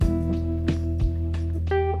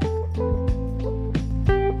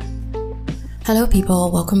Hello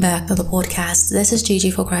people, welcome back to the podcast. This is Gigi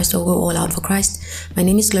for Christ or Go All Out for Christ. My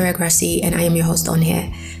name is Gloria Gracie and I am your host on here.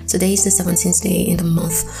 Today is the 17th day in the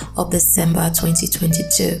month of December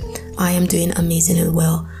 2022. I am doing amazing and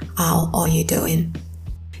well. How are you doing?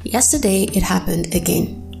 Yesterday it happened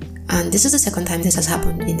again, and this is the second time this has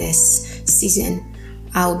happened in this season.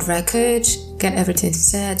 I would record, get everything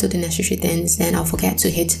set, do the necessary things, then I'll forget to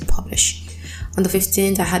hit publish. On the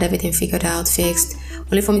 15th, I had everything figured out, fixed,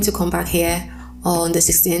 only for me to come back here on the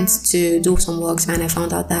 16th to do some works, and I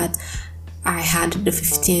found out that I had the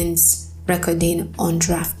 15th recording on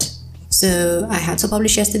draft. So I had to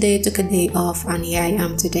publish yesterday, took a day off, and here I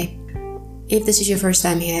am today. If this is your first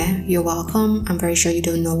time here, you're welcome. I'm very sure you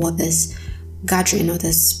don't know what this gathering or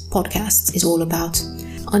this podcast is all about.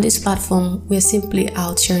 On this platform, we're simply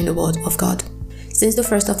out sharing the word of God. Since the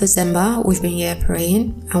 1st of December, we've been here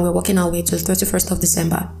praying, and we're working our way to the 31st of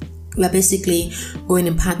December. We're basically going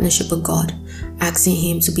in partnership with God, asking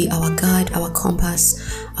Him to be our guide, our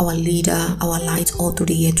compass, our leader, our light all through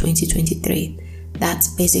the year 2023. That's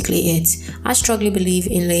basically it. I strongly believe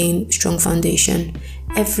in laying strong foundation.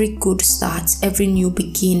 Every good start, every new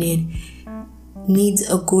beginning needs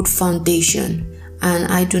a good foundation. And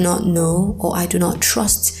I do not know, or I do not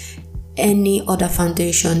trust any other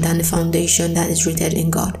foundation than the foundation that is rooted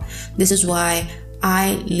in God. This is why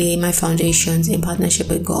I lay my foundations in partnership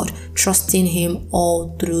with God, trusting Him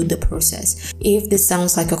all through the process. If this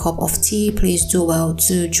sounds like a cup of tea, please do well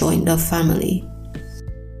to join the family.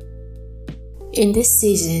 In this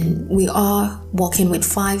season, we are working with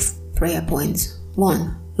 5 prayer points.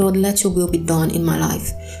 1. Lord, let your will be done in my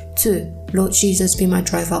life. 2. Lord Jesus, be my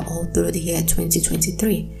driver all through the year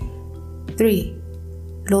 2023. 3.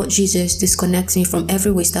 Lord Jesus, disconnect me from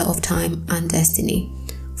every waster of time and destiny.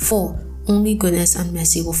 4. Only goodness and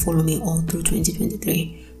mercy will follow me all through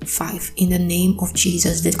 2023. 5. In the name of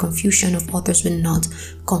Jesus, the confusion of others will not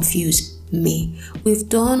confuse me. We've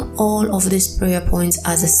done all of these prayer points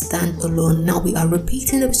as a standalone. Now we are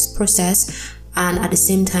repeating this process and at the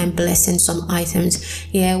same time blessing some items.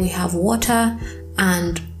 Here we have water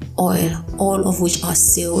and oil, all of which are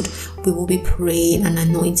sealed. We will be praying and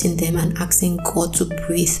anointing them and asking God to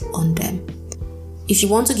breathe on them. If you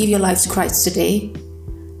want to give your life to Christ today,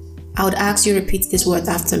 I would ask you to repeat these words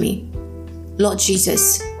after me. Lord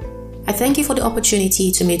Jesus, I thank you for the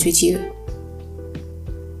opportunity to meet with you.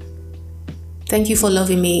 Thank you for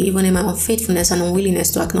loving me even in my unfaithfulness and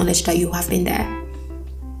unwillingness to acknowledge that you have been there.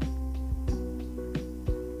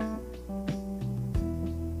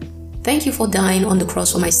 Thank you for dying on the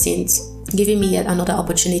cross for my sins, giving me yet another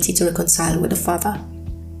opportunity to reconcile with the Father.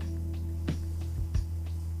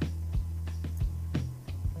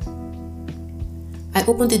 I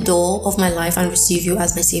open the door of my life and receive you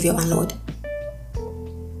as my Savior and Lord.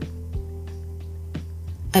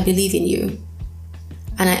 I believe in you,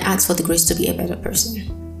 and I ask for the grace to be a better person.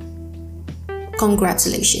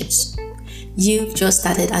 Congratulations. You've just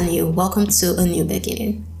started anew. Welcome to a new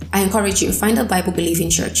beginning. I encourage you, find a Bible-believing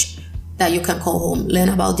church that you can call home, learn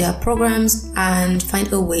about their programs, and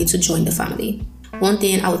find a way to join the family. One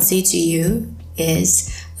thing I would say to you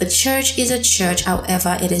is a church is a church,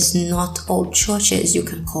 however, it is not all churches you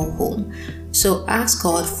can call home. So ask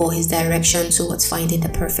God for His direction towards finding the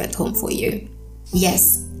perfect home for you.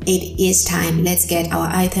 Yes, it is time. Let's get our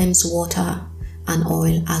items, water and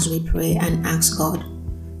oil, as we pray and ask God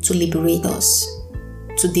to liberate us,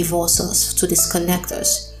 to divorce us, to disconnect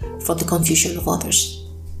us from the confusion of others.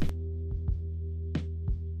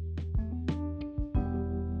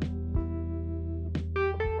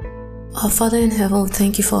 Our Father in heaven, we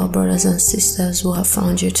thank you for our brothers and sisters who have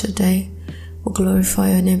found you today. We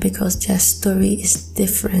glorify your name because their story is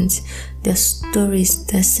different. Their story is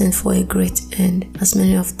destined for a great end. As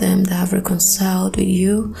many of them that have reconciled with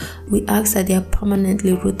you, we ask that they are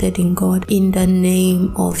permanently rooted in God in the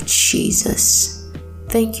name of Jesus.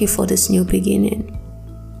 Thank you for this new beginning.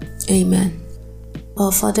 Amen.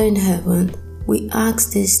 Our Father in heaven, we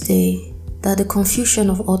ask this day that the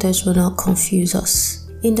confusion of others will not confuse us.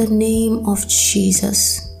 In the name of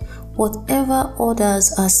Jesus, whatever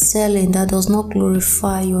others are selling that does not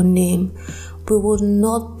glorify your name, we will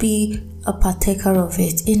not be a partaker of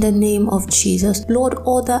it. In the name of Jesus, Lord,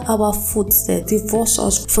 order our footsteps, divorce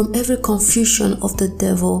us from every confusion of the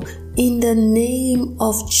devil. In the name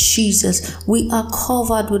of Jesus, we are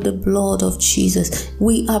covered with the blood of Jesus.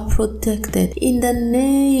 We are protected. In the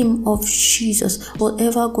name of Jesus,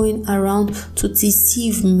 whatever going around to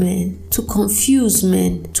deceive men, to confuse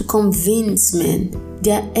men, to convince men,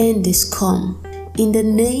 their end is come. In the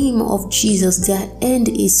name of Jesus, their end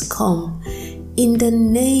is come. In the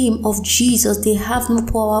name of Jesus, they have no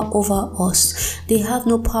power over us. They have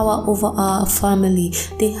no power over our family.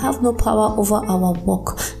 They have no power over our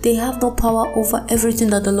work. They have no power over everything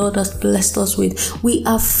that the Lord has blessed us with. We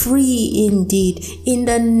are free indeed. In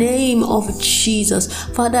the name of Jesus.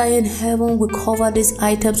 Father in heaven, we cover these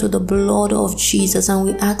items with the blood of Jesus, and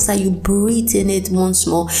we ask that you breathe in it once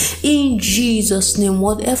more. In Jesus' name,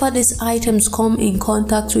 whatever these items come in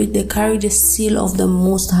contact with, they carry the seal of the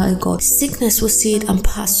Most High God. Sickness will see it and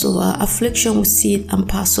pass over. Affliction will see it and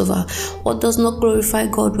pass over. What does not glorify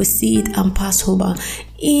God will see it and pass over.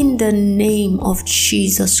 In the name of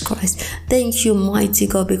Jesus Christ. Thank you, mighty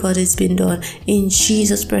God, because it's been done. In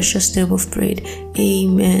Jesus' precious name we've prayed.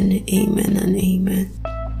 Amen, amen, and amen.